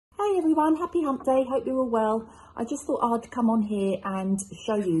everyone, happy hump day, hope you're all well. I just thought I'd come on here and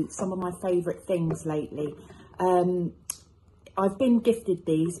show you some of my favourite things lately. I've been gifted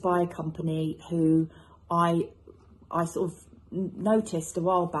these by a company who I sort of noticed a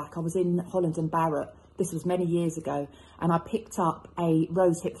while back. I was in Holland and Barrett, this was many years ago, and I picked up a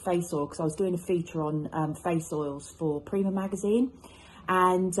rosehip face oil because I was doing a feature on face oils for Prima magazine.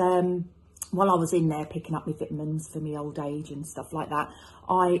 And while I was in there picking up my vitamins for my old age and stuff like that,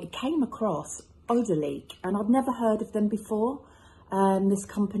 I came across Odylique, and I'd never heard of them before, this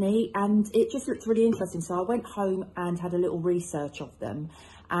company, and it just looked really interesting. So I went home and had a little research of them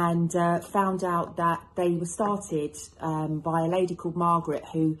and found out that they were started by a lady called Margaret,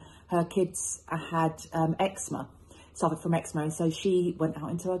 who her kids had eczema, suffered from eczema. And so she went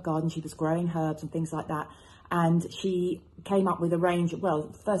out into her garden, she was growing herbs and things like that. And she came up with a range of,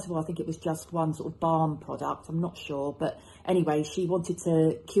 well, first of all, I think it was just one sort of balm product, I'm not sure. But anyway, she wanted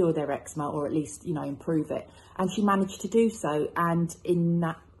to cure their eczema, or at least, you know, improve it. And she managed to do so. And in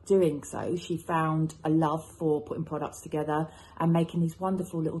that doing so, she found a love for putting products together and making these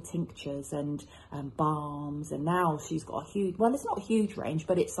wonderful little tinctures and balms. And now she's got a huge, well, it's not a huge range,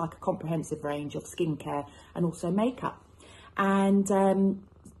 but it's like a comprehensive range of skincare and also makeup. And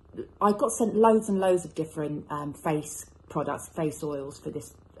I got sent loads and loads of different face products, face oils for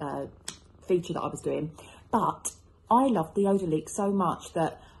this feature that I was doing. But I loved the Odylique so much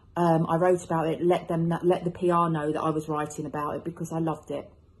that I wrote about it, let the PR know that I was writing about it because I loved it.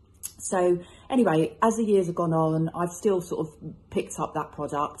 So anyway, as the years have gone on, I've still sort of picked up that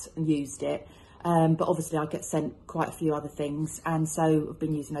product and used it. But obviously I get sent quite a few other things, and so I've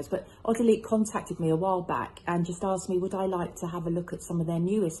been using those. But Odylique contacted me a while back and just asked me, would I like to have a look at some of their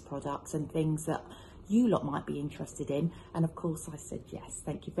newest products and things that you lot might be interested in? And of course I said yes,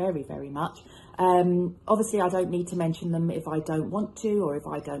 thank you very, very much. Obviously I don't need to mention them if I don't want to, or if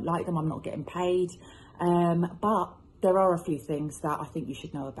I don't like them. I'm not getting paid. But there are a few things that I think you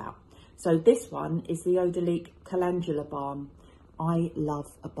should know about. So this one is the Odylique Calendula Balm. I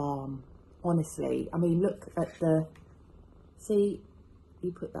love a balm. Honestly, I mean, look at the, see,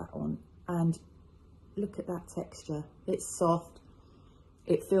 you put that on and look at that texture. It's soft,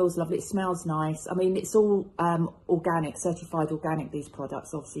 it feels lovely, it smells nice. I mean, it's all organic, certified organic, these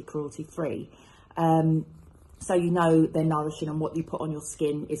products, obviously cruelty-free. So you know they're nourishing, and what you put on your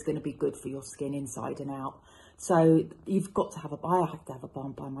skin is going to be good for your skin inside and out. So you've got to have I have to have a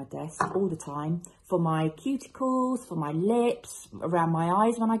balm by my desk all the time for my cuticles, for my lips, around my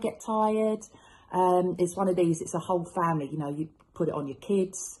eyes when I get tired. It's one of these, it's a whole family, you know, you put it on your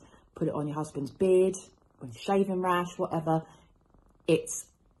kids, put it on your husband's beard, on shaving rash, whatever. It's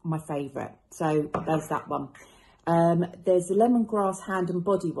my favourite. So there's that one. There's the lemongrass hand and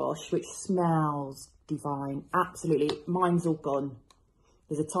body wash, which smells divine. Absolutely. Mine's all gone.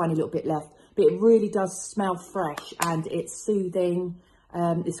 There's a tiny little bit left, but it really does smell fresh and it's soothing.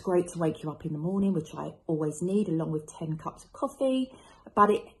 It's great to wake you up in the morning, which I always need, along with 10 cups of coffee. But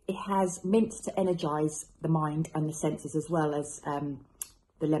it has mint to energise the mind and the senses, as well as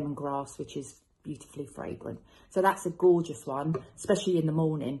the lemongrass, which is beautifully fragrant. So that's a gorgeous one, especially in the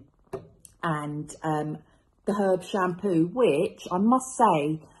morning. And the herb shampoo, which I must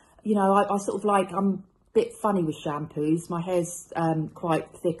say, you know, I sort of like, I'm bit funny with shampoos. My hair's quite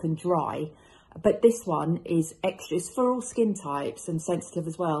thick and dry, but this one is extra. It's for all skin types and sensitive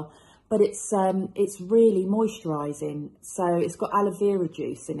as well, but it's really moisturizing. So it's got aloe vera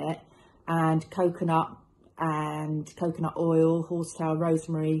juice in it, and coconut oil, horsetail,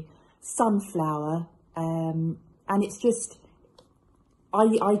 rosemary, sunflower, and it's just,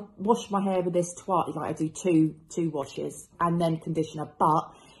 I wash my hair with this twice. Like I do two washes and then conditioner,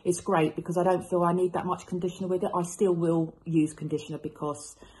 but it's great because I don't feel I need that much conditioner with it. I still will use conditioner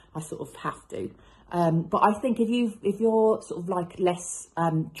because I sort of have to. But I think if you're sort of like less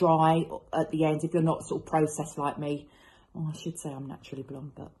dry at the end, if you're not sort of processed like me, well, I should say I'm naturally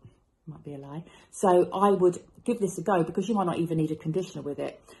blonde, but might be a lie. So I would give this a go because you might not even need a conditioner with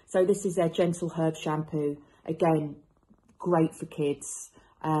it. So this is their gentle herb shampoo. Again, great for kids,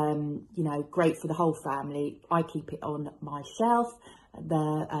 you know, great for the whole family. I keep it on my shelf.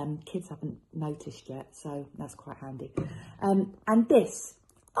 The kids haven't noticed yet, so that's quite handy. And this,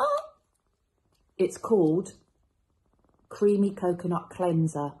 it's called Creamy Coconut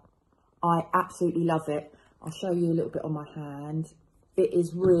Cleanser. I absolutely love it. I'll show you a little bit on my hand. It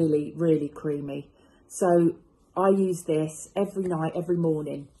is really, really creamy. So I use this every night, every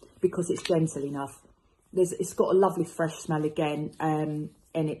morning, because it's gentle enough. It's got a lovely fresh smell again, and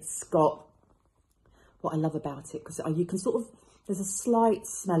it's got, what I love about it, because you can sort of, there's a slight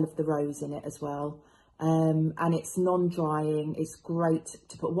smell of the rose in it as well. and it's non-drying. It's great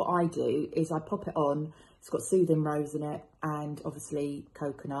to put. What I do is I pop it on. It's got soothing rose in it and obviously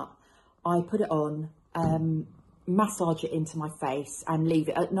coconut. I put it on, massage it into my face and leave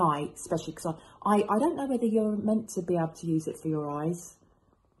it at night, especially because I don't know whether you're meant to be able to use it for your eyes,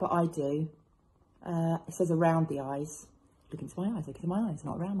 but I do. It says around the eyes. Look into my eyes, look into my eyes,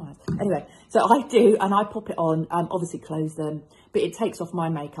 not around my eyes. Anyway, so I do, and I pop it on, obviously close them, but it takes off my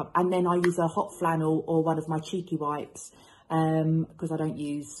makeup. And then I use a hot flannel or one of my cheeky wipes, because I don't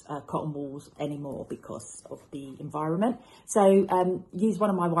use cotton wools anymore because of the environment. So use one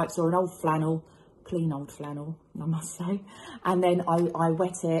of my wipes or an old flannel, clean old flannel, I must say. And then I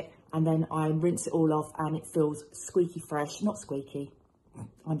wet it, and then I rinse it all off, and it feels squeaky fresh, not squeaky.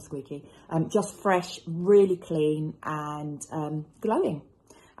 I'm squeaky. Just fresh, really clean and glowing,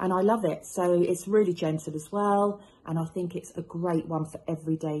 and I love it. So it's really gentle as well, and I think it's a great one for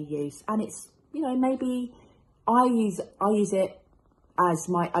everyday use. And it's, you know, maybe I use it as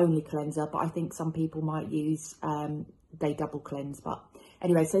my only cleanser, but I think some people might use they double cleanse. But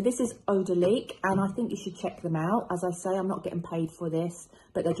anyway, so this is Odylique, and I think you should check them out. As I say, I'm not getting paid for this,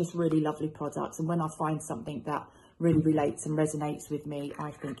 but they're just really lovely products, and when I find something that really relates and resonates with me,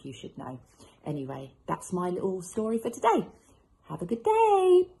 I think you should know. Anyway, that's my little story for today. Have a good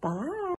day. Bye.